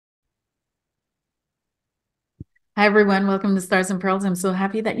Hi, everyone. Welcome to Stars and Pearls. I'm so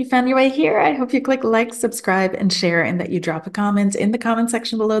happy that you found your way here. I hope you click like, subscribe, and share, and that you drop a comment in the comment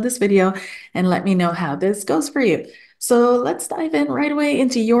section below this video and let me know how this goes for you. So let's dive in right away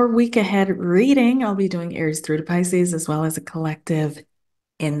into your week ahead reading. I'll be doing Aries through to Pisces as well as a collective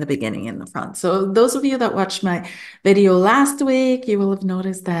in the beginning in the front. So those of you that watched my video last week, you will have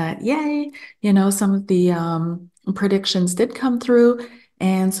noticed that, yay, some of the predictions did come through.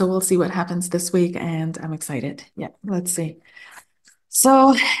 And so we'll see what happens this week. And I'm excited. Yeah, let's see.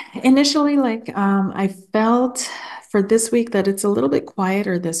 So initially, I felt for this week that it's a little bit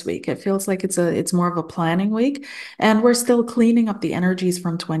quieter this week. It feels like it's more of a planning week, and we're still cleaning up the energies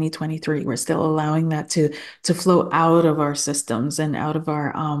from 2023. We're still allowing that to flow out of our systems and out of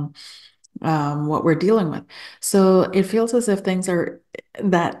our what we're dealing with. So it feels as if things are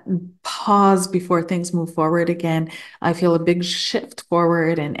that pause before things move forward again. I feel a big shift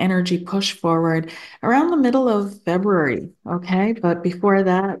forward and energy push forward around the middle of February. Okay. But before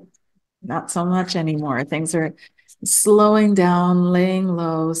that, not so much anymore. Things are slowing down, laying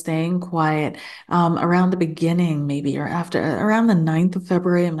low, staying quiet around the beginning, maybe, or after around the 9th of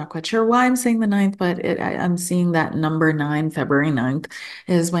February. I'm not quite sure why I'm saying the 9th, but I'm seeing that number 9, February 9th,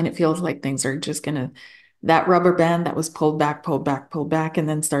 is when it feels like things are just going to, that rubber band that was pulled back, pulled back, pulled back, and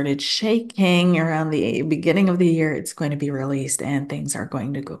then started shaking around the beginning of the year, it's going to be released and things are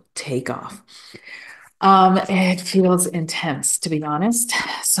going to go take off. It feels intense, to be honest.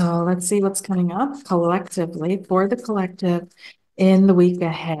 So let's see what's coming up collectively for the collective in the week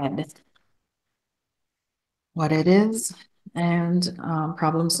ahead, what it is, and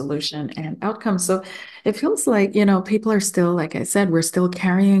problem solution and outcome. So it feels like, people are still, like I said, we're still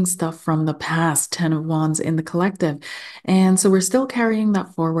carrying stuff from the past, 10 of Wands in the collective. And so we're still carrying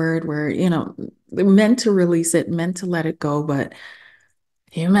that forward. We're, meant to release it, meant to let it go, but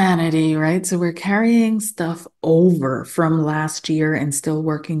humanity, right? So we're carrying stuff over from last year and still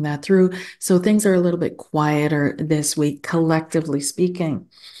working that through. So things are a little bit quieter this week, collectively speaking.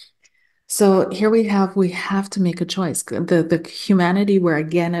 So here we have to make a choice. The humanity, we're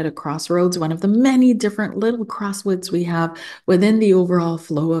again at a crossroads, one of the many different little crossroads we have within the overall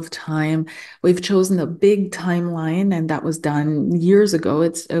flow of time. We've chosen a big timeline, and that was done years ago.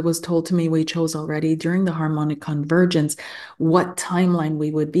 It was told to me we chose already during the harmonic convergence what timeline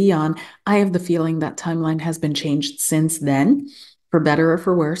we would be on. I have the feeling that timeline has been changed since then, for better or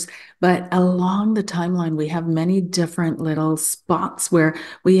for worse. But along the timeline, we have many different little spots where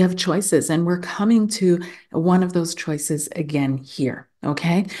we have choices, and we're coming to one of those choices again here.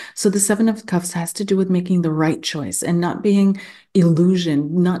 Okay. So the Seven of Cups has to do with making the right choice and not being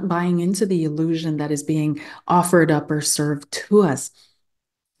illusioned, not buying into the illusion that is being offered up or served to us.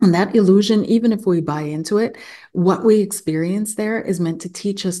 And that illusion, even if we buy into it, what we experience there is meant to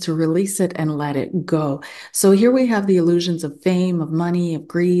teach us to release it and let it go. So here we have the illusions of fame, of money, of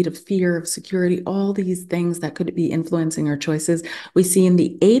greed, of fear, of security, all these things that could be influencing our choices. We see in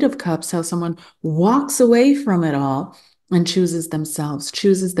the Eight of Cups how someone walks away from it all and chooses themselves,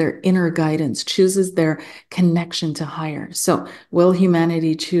 chooses their inner guidance, chooses their connection to higher. So will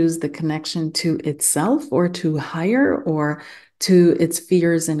humanity choose the connection to itself or to higher, or to its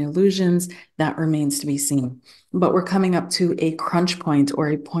fears and illusions? That remains to be seen. But we're coming up to a crunch point, or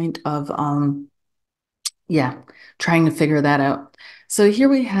a point of yeah, trying to figure that out. So here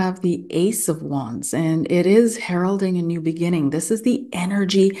we have the Ace of Wands, and it is heralding a new beginning. This is the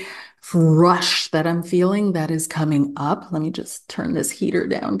energy rush that I'm feeling that is coming up. Let me just turn this heater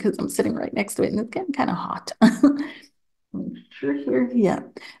down because I'm sitting right next to it and it's getting kind of hot. Sure here. Yeah.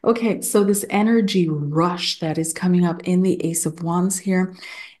 Okay. So this energy rush that is coming up in the Ace of Wands here.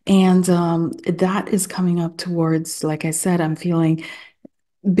 And that is coming up towards, like I said, I'm feeling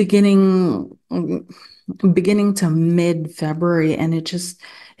beginning beginning to mid-February. And it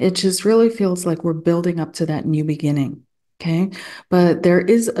just really feels like we're building up to that new beginning. Okay. But there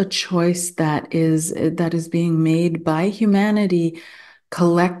is a choice that is being made by humanity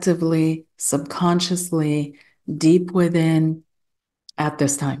collectively, subconsciously, deep within at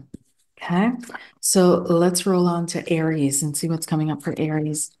this time. Okay. So let's roll on to Aries and see what's coming up for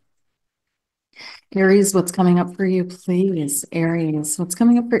Aries. Aries, what's coming up for you, please? Aries, what's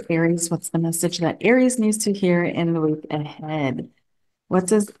coming up for Aries? What's the message that Aries needs to hear in the week ahead? What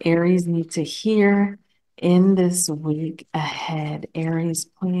does Aries need to hear in this week ahead? Aries,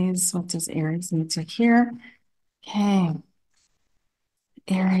 please. What does Aries need to hear? Okay.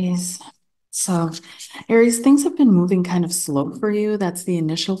 Aries. So, Aries, things have been moving kind of slow for you. That's the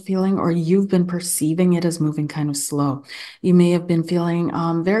initial feeling, or you've been perceiving it as moving kind of slow. You may have been feeling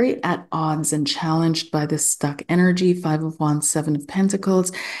very at odds and challenged by this stuck energy, Five of Wands, Seven of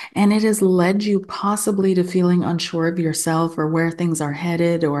Pentacles, and it has led you possibly to feeling unsure of yourself or where things are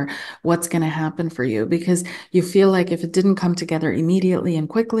headed or what's going to happen for you because you feel like if it didn't come together immediately and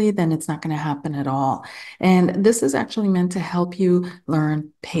quickly, then it's not going to happen at all. And this is actually meant to help you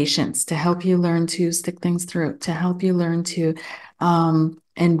learn patience, to help you learn to stick things through, to help you learn to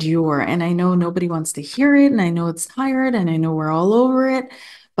endure. And I know nobody wants to hear it, and I know it's tired, and I know we're all over it,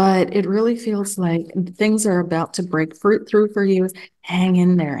 but it really feels like things are about to break fruit through for you. Hang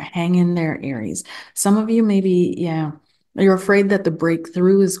in there, Aries. Some of you maybe, yeah. You're afraid that the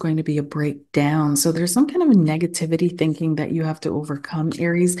breakthrough is going to be a breakdown. So there's some kind of a negativity thinking that you have to overcome,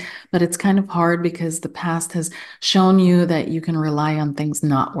 Aries, but it's kind of hard because the past has shown you that you can rely on things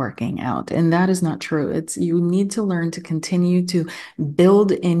not working out. And that is not true. It's you need to learn to continue to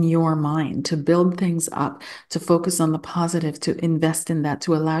build in your mind, to build things up, to focus on the positive, to invest in that,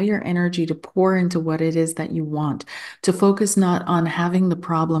 to allow your energy to pour into what it is that you want, to focus not on having the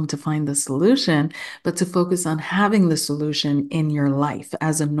problem to find the solution, but to focus on having the solution in your life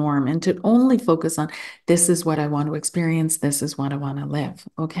as a norm and to only focus on this is what I want to experience, this is what I want to live.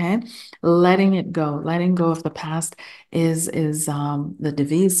 Okay, letting it go, letting go of the past is the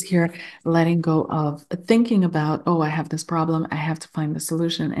devise here. Letting go of thinking about, oh, I have this problem, I have to find the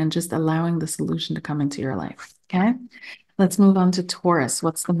solution, and just allowing the solution to come into your life. Okay, let's move on to Taurus.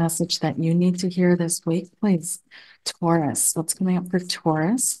 What's the message that you need to hear this week, please? Taurus, what's coming up for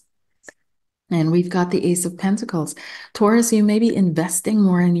Taurus? And we've got the Ace of Pentacles. Taurus, you may be investing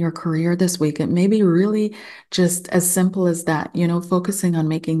more in your career this week. It may be really just as simple as that, focusing on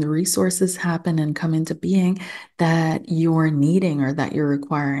making the resources happen and come into being that you're needing or that you're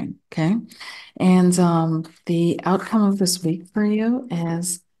requiring. Okay. And the outcome of this week for you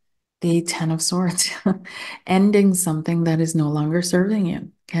is the Ten of Swords, ending something that is no longer serving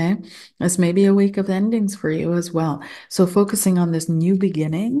you. Okay. This may be a week of endings for you as well. So, focusing on this new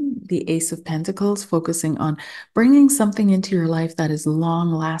beginning, the Ace of Pentacles, focusing on bringing something into your life that is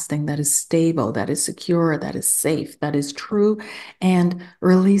long lasting, that is stable, that is secure, that is safe, that is true, and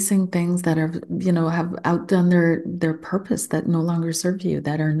releasing things that are, have outdone their purpose, that no longer serve you,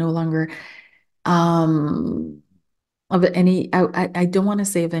 that are no longer um of any I don't want to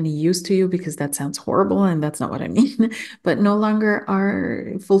say of any use to you because that sounds horrible and that's not what I mean, but no longer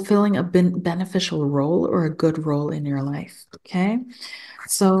are fulfilling a beneficial role or a good role in your life. Okay.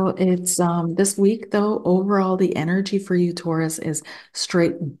 So it's this week though, overall the energy for you, Taurus, is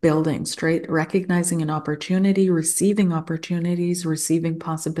straight building, straight recognizing an opportunity, receiving opportunities, receiving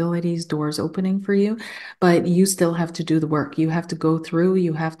possibilities, doors opening for you, but you still have to do the work. You have to go through,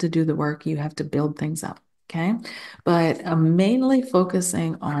 you have to do the work, you have to build things up. Okay. But mainly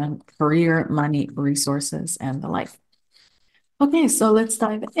focusing on career, money, resources, and the like. Okay, so let's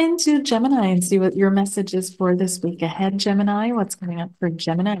dive into Gemini and see what your message is for this week ahead, Gemini. What's coming up for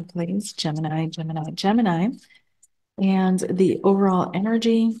Gemini, please? Gemini, Gemini, Gemini. And the overall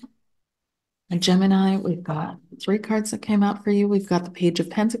energy. Gemini, we've got three cards that came out for you. We've got the Page of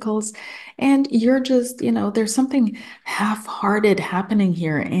Pentacles, and you're just, there's something half-hearted happening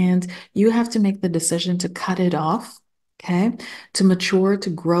here, and you have to make the decision to cut it off, okay? To mature, to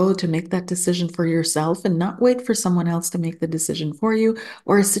grow, to make that decision for yourself and not wait for someone else to make the decision for you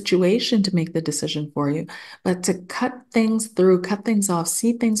or a situation to make the decision for you, but to cut things through, cut things off,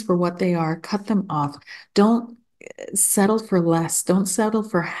 see things for what they are, cut them off. Don't settle for less. Don't settle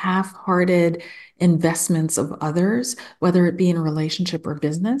for half-hearted investments of others, whether it be in a relationship or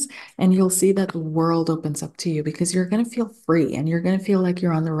business. And you'll see that the world opens up to you because you're going to feel free and you're going to feel like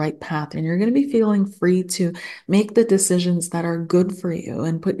you're on the right path and you're going to be feeling free to make the decisions that are good for you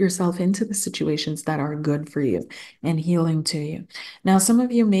and put yourself into the situations that are good for you and healing to you. Now, some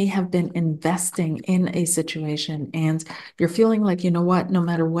of you may have been investing in a situation and you're feeling like, you know what, no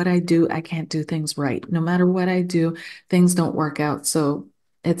matter what I do, I can't do things right. No matter what I do, things don't work out. So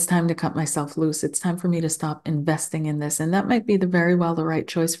it's time to cut myself loose. It's time for me to stop investing in this. And that might be the very well the right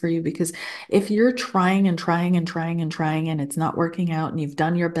choice for you because if you're trying and trying and trying and trying and it's not working out and you've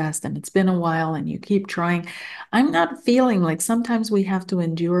done your best and it's been a while and you keep trying, I'm not feeling like sometimes we have to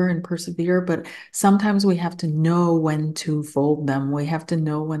endure and persevere, but sometimes we have to know when to fold them. We have to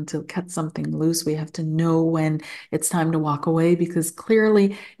know when to cut something loose. We have to know when it's time to walk away because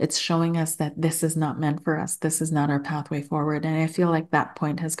clearly it's showing us that this is not meant for us. This is not our pathway forward. And I feel like that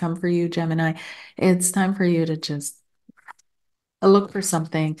point has come for you, Gemini. It's time for you to just look for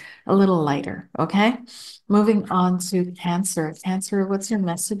something a little lighter. Okay. Moving on to Cancer. Cancer, what's your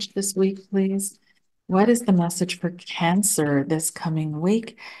message this week, please? What is the message for Cancer this coming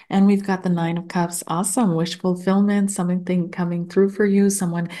week? And we've got the Nine of Cups. Awesome. Wish fulfillment, something coming through for you,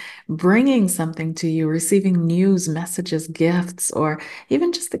 someone bringing something to you, receiving news, messages, gifts, or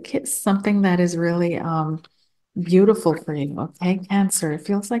even just a kiss, something that is really beautiful for you. Okay, Cancer. It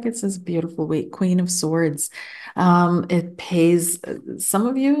feels like it's this beautiful week. Queen of Swords. It pays some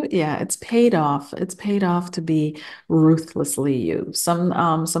of you, yeah, it's paid off. It's paid off to be ruthlessly you. Some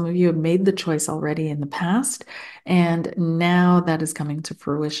of you have made the choice already in the past, and now that is coming to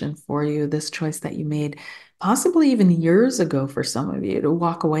fruition for you. This choice that you made possibly even years ago for some of you to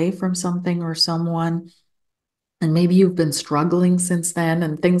walk away from something or someone, and maybe you've been struggling since then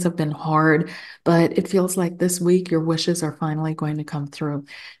and things have been hard, but it feels like this week your wishes are finally going to come through.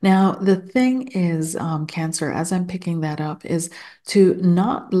 Now, the thing is, Cancer, as I'm picking that up, is to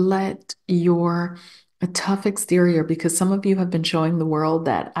not let your a tough exterior, because some of you have been showing the world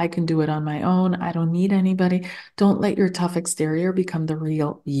that I can do it on my own. I don't need anybody. Don't let your tough exterior become the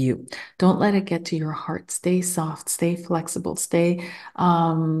real you. Don't let it get to your heart. Stay soft, stay flexible, stay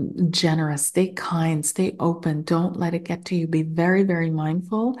generous, stay kind, stay open. Don't let it get to you. Be very, very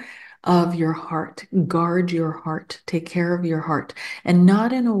mindful of your heart. Guard your heart. Take care of your heart, and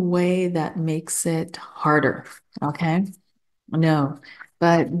not in a way that makes it harder. Okay. No,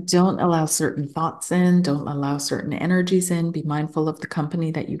 but don't allow certain thoughts in, don't allow certain energies in. Be mindful of the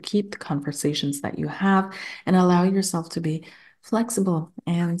company that you keep, the conversations that you have, and allow yourself to be flexible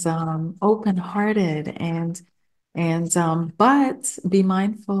and open-hearted but be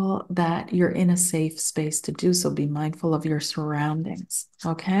mindful that you're in a safe space to do so. Be mindful of your surroundings.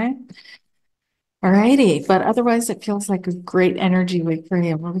 Okay. All righty. But otherwise, it feels like a great energy week for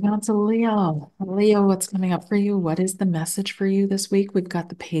you. Moving on to Leo. Leo, what's coming up for you? What is the message for you this week? We've got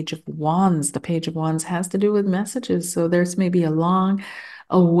the Page of Wands. The Page of Wands has to do with messages. So there's maybe a long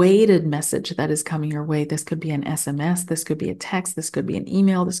awaited message that is coming your way. This could be an SMS, this could be a text, this could be an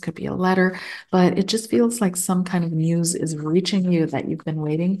email, this could be a letter, but it just feels like some kind of news is reaching you that you've been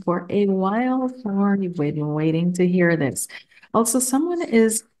waiting for a while for. You've been waiting to hear this. Also, someone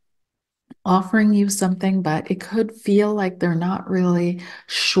is offering you something, but it could feel like they're not really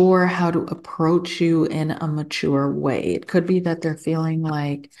sure how to approach you in a mature way. It could be that they're feeling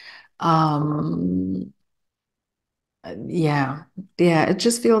like, um, yeah, yeah, it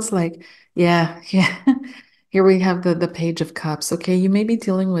just feels like, yeah, yeah. Here we have the Page of Cups. Okay, you may be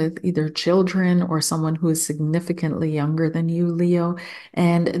dealing with either children or someone who is significantly younger than you, Leo,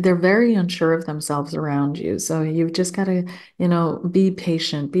 and they're very unsure of themselves around you. So you've just got to, be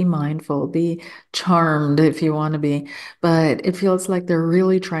patient, be mindful, be charmed if you want to be. But it feels like they're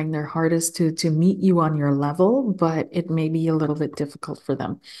really trying their hardest to meet you on your level, but it may be a little bit difficult for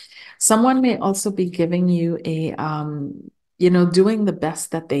them. Someone may also be giving you doing the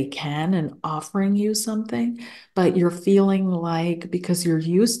best that they can and offering you something, but you're feeling like because you're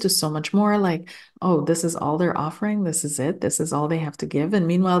used to so much more, like, oh, this is all they're offering, this is it, this is all they have to give. And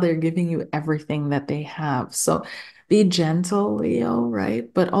meanwhile, they're giving you everything that they have. So be gentle, Leo,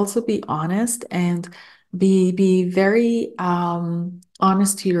 right? But also be honest and be very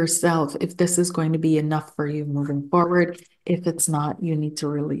honest to yourself if this is going to be enough for you moving forward. If it's not, you need to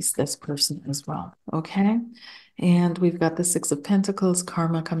release this person as well. Okay. And we've got the Six of Pentacles,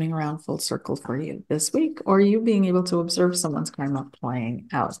 karma coming around full circle for you this week, or you being able to observe someone's karma playing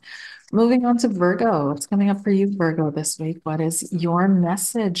out. Moving on to Virgo. What's coming up for you, Virgo, this week? What is your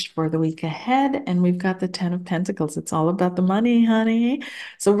message for the week ahead? And we've got the Ten of Pentacles. It's all about the money, honey.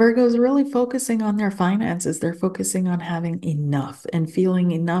 So Virgo is really focusing on their finances. They're focusing on having enough,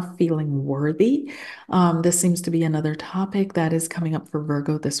 feeling worthy. This seems to be another topic that is coming up for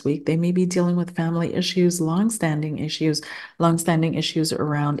Virgo this week. They may be dealing with family issues, longstanding issues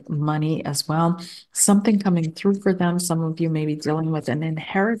around money as well. Something coming through for them. Some of you may be dealing with an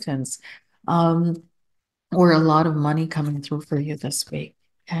inheritance, um, or a lot of money coming through for you this week.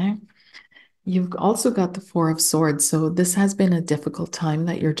 Okay. You've also got the Four of Swords. So this has been a difficult time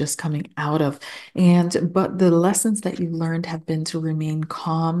that you're just coming out of. But the lessons that you learned have been to remain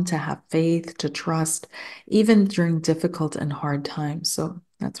calm, to have faith, to trust, even during difficult and hard times. So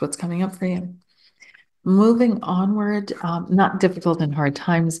that's what's coming up for you. Moving onward, not difficult and hard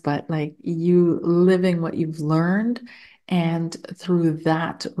times, but like you living what you've learned and through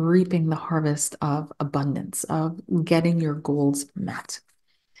that reaping the harvest of abundance, of getting your goals met.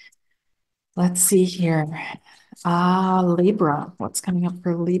 Let's see here. Libra. What's coming up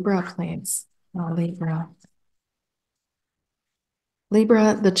for Libra, please? Libra.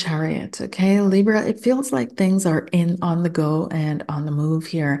 Libra, the chariot. Okay, Libra, it feels like things are in on the go and on the move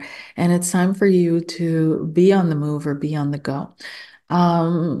here. And it's time for you to be on the move or be on the go.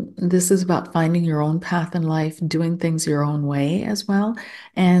 This is about finding your own path in life, doing things your own way as well,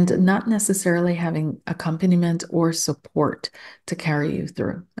 and not necessarily having accompaniment or support to carry you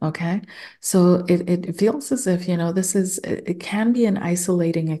through. Okay. So it feels as if, it can be an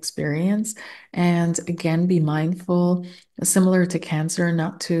isolating experience. And again, be mindful, similar to Cancer,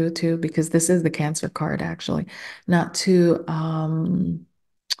 not to because this is the Cancer card actually, not to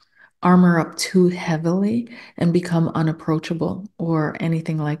armor up too heavily and become unapproachable or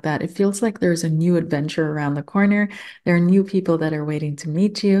anything like that. It feels like there's a new adventure around the corner. There are new people that are waiting to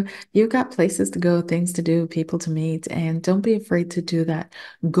meet you. You've got places to go, things to do, people to meet, and don't be afraid to do that.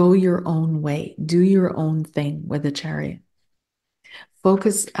 Go your own way. Do your own thing with the chariot.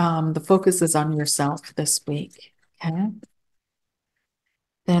 The focus is on yourself this week. Okay.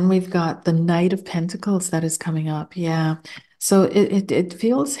 Then we've got the Knight of Pentacles that is coming up. Yeah. So it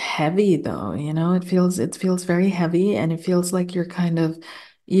feels heavy though, it feels very heavy and it feels like you're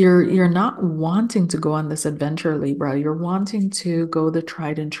not wanting to go on this adventure, Libra. You're wanting to go the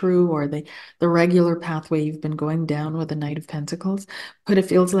tried and true or the regular pathway you've been going down with the Knight of Pentacles. But it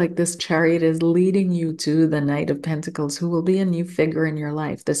feels like this chariot is leading you to the Knight of Pentacles, who will be a new figure in your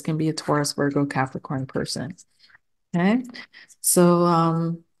life. This can be a Taurus, Virgo, Capricorn person. Okay.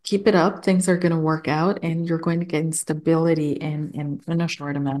 So keep it up. Things are going to work out and you're going to gain stability in a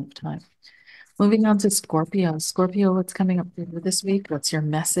short amount of time. Moving on to Scorpio. Scorpio, what's coming up for you this week? What's your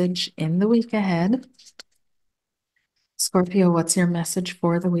message in the week ahead? Scorpio, what's your message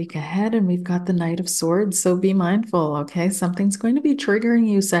for the week ahead? And we've got the Knight of Swords, so be mindful, okay? Something's going to be triggering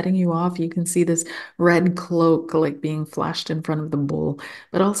you, setting you off. You can see this red cloak like being flashed in front of the bull,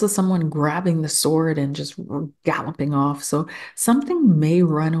 but also someone grabbing the sword and just galloping off. So something may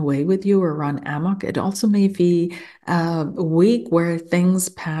run away with you or run amok. It also may be a week where things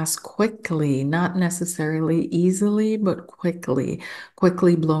pass quickly, not necessarily easily, but quickly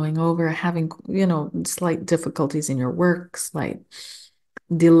blowing over, having, slight difficulties in your work, slight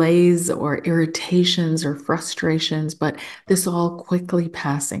delays or irritations or frustrations, but this all quickly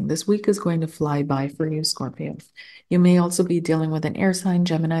passing. This week is going to fly by for you, Scorpio. You may also be dealing with an air sign,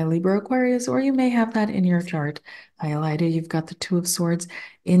 Gemini, Libra, Aquarius, or you may have that in your chart highlighted. You've got the Two of Swords,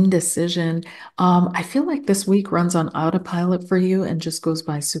 indecision. I feel like this week runs on autopilot for you and just goes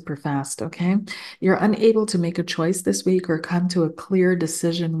by super fast, okay? You're unable to make a choice this week or come to a clear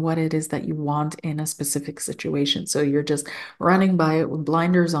decision what it is that you want in a specific situation. So you're just running by it with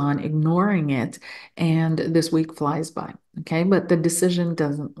blinders on, ignoring it, and this week flies by. Okay, but the decision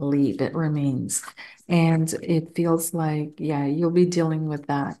doesn't leave, it remains. And it feels like, yeah, you'll be dealing with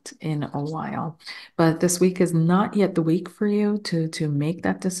that in a while. But this week is not yet the week for you to make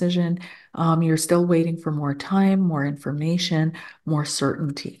that decision. You're still waiting for more time, more information, more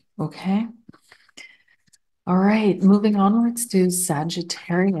certainty. Okay. All right, moving onwards to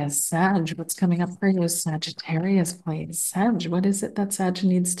Sagittarius. Sag, what's coming up for you, Sagittarius, please? Sag, what is it that Sag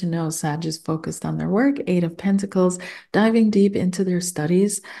needs to know? Sag is focused on their work, Eight of Pentacles, diving deep into their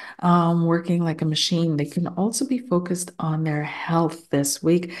studies, working like a machine. They can also be focused on their health this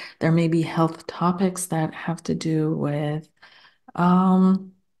week. There may be health topics that have to do with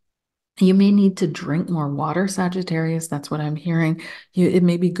um, you may need to drink more water, Sagittarius. That's what I'm hearing. It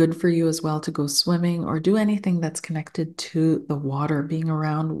may be good for you as well to go swimming or do anything that's connected to the water, being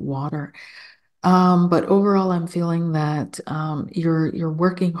around water. But overall, I'm feeling that you're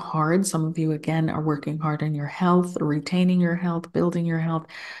working hard. Some of you again are working hard on your health, retaining your health, building your health,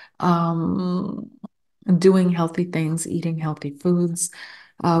 um, doing healthy things, eating healthy foods.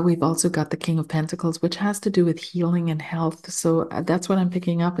 We've also got the King of Pentacles, which has to do with healing and health. So that's what I'm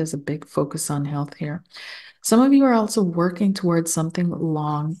picking up as a big focus on health here. Some of you are also working towards something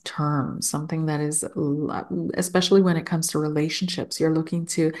long term, something that is, especially when it comes to relationships, you're looking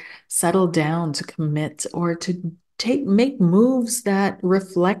to settle down, to commit, or to make moves that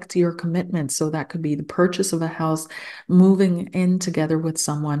reflect your commitment. So that could be the purchase of a house, moving in together with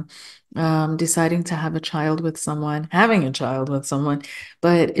someone, deciding to have a child with someone, having a child with someone.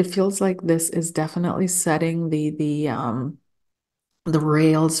 But it feels like this is definitely setting the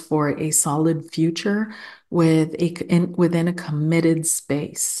rails for a solid future within a committed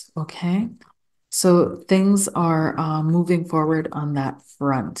space. Okay. So things are moving forward on that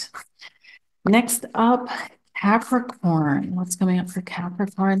front. Next up, Capricorn. What's coming up for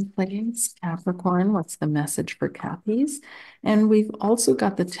Capricorn, please? Capricorn, what's the message for Cappies? And we've also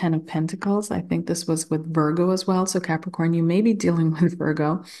got the Ten of Pentacles. I think this was with Virgo as well. So Capricorn, you may be dealing with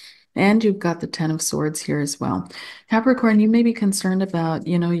Virgo. And you've got the Ten of Swords here as well. Capricorn, you may be concerned about,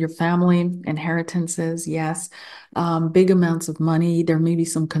 your family inheritances. Yes. Big amounts of money. There may be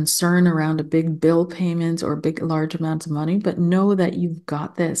some concern around a big bill payment or big, large amounts of money, but know that you've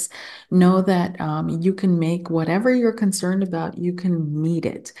got this. Know that you can make whatever you're concerned about, you can meet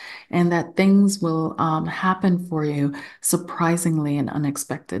it, and that things will happen for you surprisingly and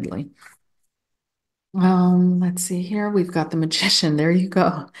unexpectedly. Let's see here. We've got the magician. There you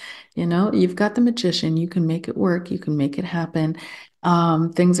go. You've got the magician. You can make it work. You can make it happen.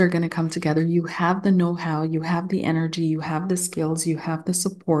 Things are going to come together. You have the know-how, you have the energy, you have the skills, you have the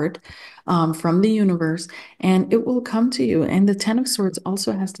support from the universe, and it will come to you. And the Ten of Swords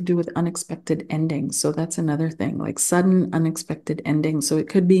also has to do with unexpected endings. So that's another thing, like sudden, unexpected endings. So it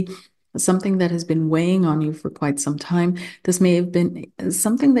could be something that has been weighing on you for quite some time. This may have been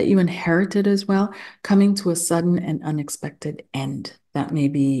something that you inherited as well, coming to a sudden and unexpected end. That may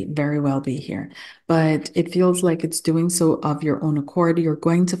be very well be here, but it feels like it's doing so of your own accord. You're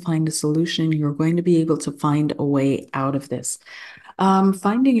going to find a solution. You're going to be able to find a way out of this.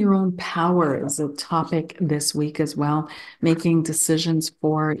 Finding your own power is a topic this week as well. Making decisions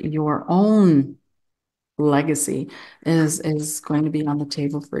for your own legacy is going to be on the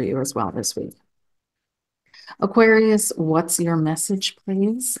table for you as well this week. Aquarius, what's your message,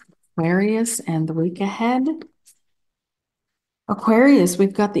 please? Aquarius and the week ahead. Aquarius,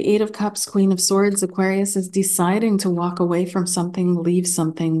 we've got the Eight of Cups, Queen of Swords. Aquarius is deciding to walk away from something, leave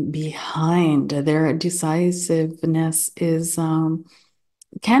something behind. Their decisiveness is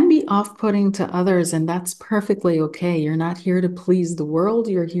can be off-putting to others, and that's perfectly okay. You're not here to please the world.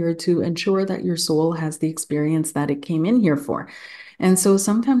 You're here to ensure that your soul has the experience that it came in here for. And so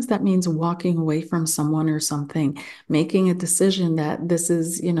sometimes that means walking away from someone or something, making a decision that this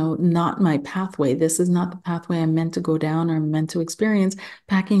is, not my pathway. This is not the pathway I'm meant to go down or meant to experience.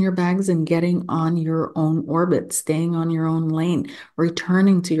 Packing your bags and getting on your own orbit, staying on your own lane,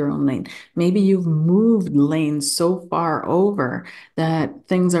 returning to your own lane. Maybe you've moved lanes so far over that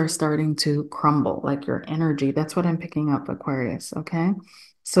things are starting to crumble, like your energy. That's what I'm picking up, Aquarius. Okay.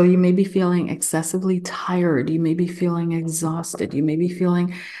 So you may be feeling excessively tired. You may be feeling exhausted. You may be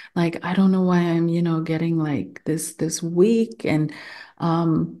feeling like, I don't know why I'm, getting like this weak. And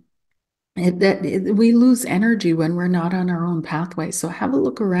we lose energy when we're not on our own pathway. So have a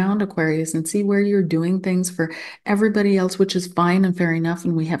look around, Aquarius, and see where you're doing things for everybody else, which is fine and fair enough.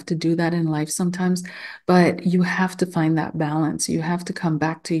 And we have to do that in life sometimes, but you have to find that balance. You have to come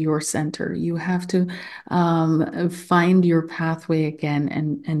back to your center. You have to find your pathway again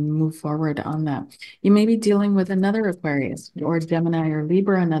and move forward on that. You may be dealing with another Aquarius or Gemini or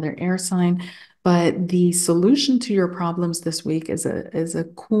Libra, another air sign. But the solution to your problems this week is a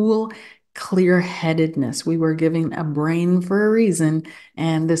cool, clear-headedness. We were given a brain for a reason,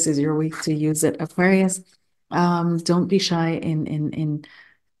 and this is your week to use it. Aquarius, don't be shy in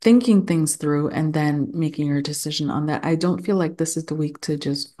thinking things through and then making your decision on that. I don't feel like this is the week to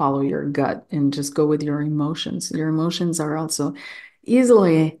just follow your gut and just go with your emotions. Your emotions are also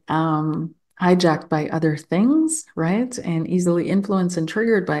easily hijacked by other things, right? And easily influenced and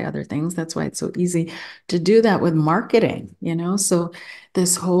triggered by other things. That's why it's so easy to do that with marketing, So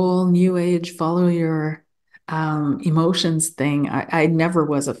this whole new age, follow your emotions thing, I never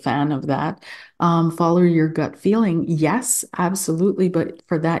was a fan of that. Follow your gut feeling. Yes, absolutely. But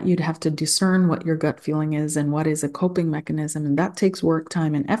for that, you'd have to discern what your gut feeling is and what is a coping mechanism. And that takes work,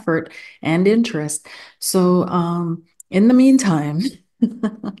 time, and effort and interest. So in the meantime,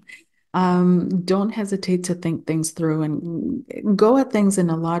 don't hesitate to think things through and go at things in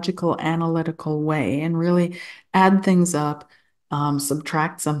a logical, analytical way and really add things up,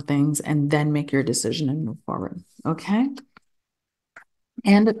 subtract some things, and then make your decision and move forward. Okay.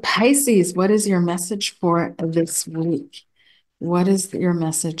 And Pisces, what is your message for this week? What is your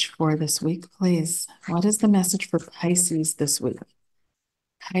message for this week, please? What is the message for Pisces this week?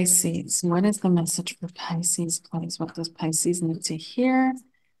 Pisces, what is the message for Pisces, please? What does Pisces need to hear?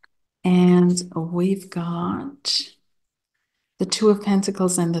 And we've got the Two of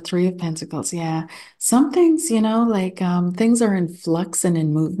Pentacles and the Three of Pentacles. Yeah. Some things, like things are in flux and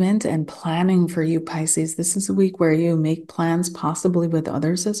in movement and planning for you, Pisces. This is a week where you make plans possibly with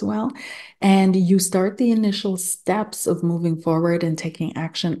others as well. And you start the initial steps of moving forward and taking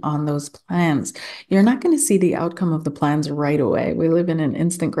action on those plans. You're not going to see the outcome of the plans right away. We live in an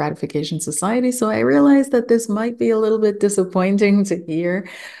instant gratification society. So I realize that this might be a little bit disappointing to hear.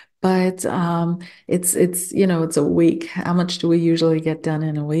 But it's a week. How much do we usually get done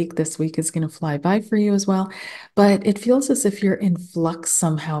in a week? This week is going to fly by for you as well. But it feels as if you're in flux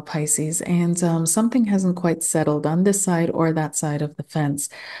somehow, Pisces, and something hasn't quite settled on this side or that side of the fence.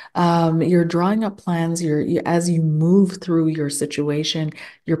 You're drawing up plans. As you move through your situation,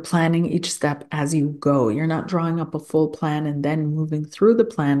 you're planning each step as you go. You're not drawing up a full plan and then moving through the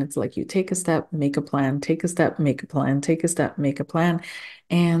plan. It's like you take a step, make a plan, take a step, make a plan, take a step, make a plan.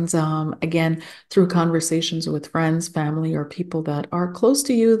 And again, through conversations with friends, family, or people that are close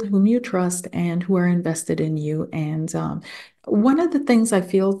to you, whom you trust and who are invested in you. And one of the things I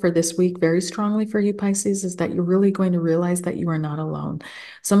feel for this week very strongly for you, Pisces, is that you're really going to realize that you are not alone.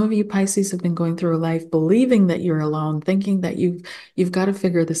 Some of you, Pisces, have been going through life believing that you're alone, thinking that you've got to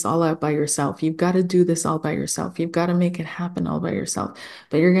figure this all out by yourself. You've got to do this all by yourself. You've got to make it happen all by yourself.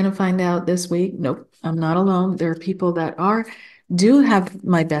 But you're going to find out this week, nope, I'm not alone. There are people that do have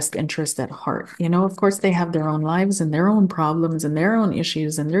my best interest at heart. Of course, they have their own lives and their own problems and their own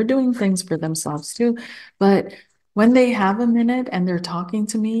issues, and they're doing things for themselves too. But when they have a minute and they're talking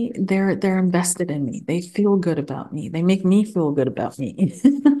to me, they're invested in me. They feel good about me. They make me feel good about me.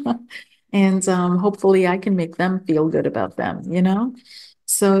 And hopefully I can make them feel good about them.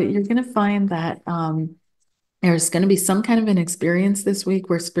 So you're going to find that there's going to be some kind of an experience this week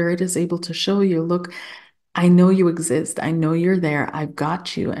where spirit is able to show you, look, I know you exist. I know you're there. I've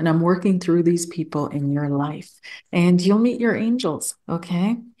got you. And I'm working through these people in your life. And you'll meet your angels.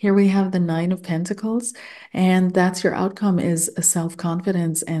 Okay. Here we have the Nine of Pentacles. And that's your outcome is a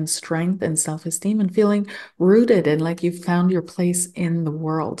self-confidence and strength and self-esteem and feeling rooted and like you've found your place in the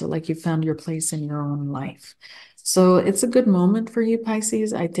world, like you found your place in your own life. So it's a good moment for you,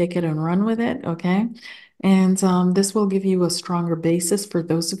 Pisces. I take it and run with it. Okay. And this will give you a stronger basis for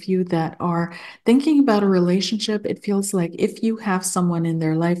those of you that are thinking about a relationship. It feels like if you have someone in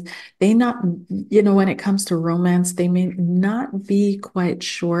their life, when it comes to romance, they may not be quite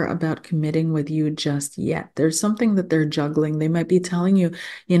sure about committing with you just yet. There's something that they're juggling. They might be telling you,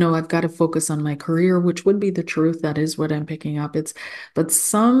 I've got to focus on my career, which would be the truth. That is what I'm picking up. But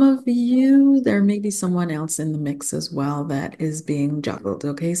some of you, there may be someone else in the mix as well that is being juggled.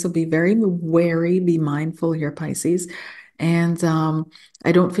 Okay. So be very wary, be mindful here, Pisces. And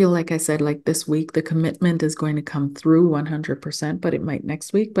I don't feel like I said, like this week, the commitment is going to come through 100%, but it might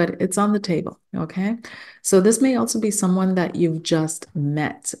next week, but it's on the table. Okay. So this may also be someone that you've just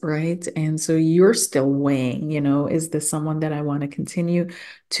met, right? And so you're still weighing, is this someone that I want to continue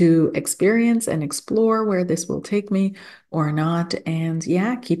to experience and explore where this will take me or not? And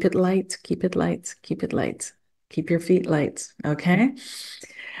yeah, keep it light, keep it light, keep it light, keep your feet light. Okay.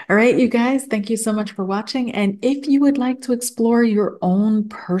 All right, you guys, thank you so much for watching. And if you would like to explore your own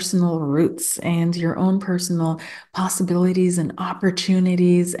personal roots and your own personal possibilities and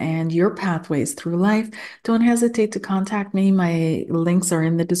opportunities and your pathways through life, don't hesitate to contact me. My links are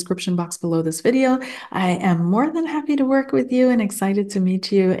in the description box below this video. I am more than happy to work with you and excited to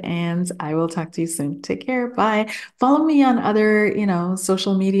meet you. And I will talk to you soon. Take care. Bye. Follow me on other,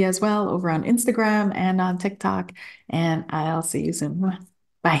 social media as well, over on Instagram and on TikTok. And I'll see you soon.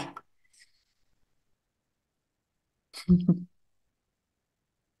 Bye.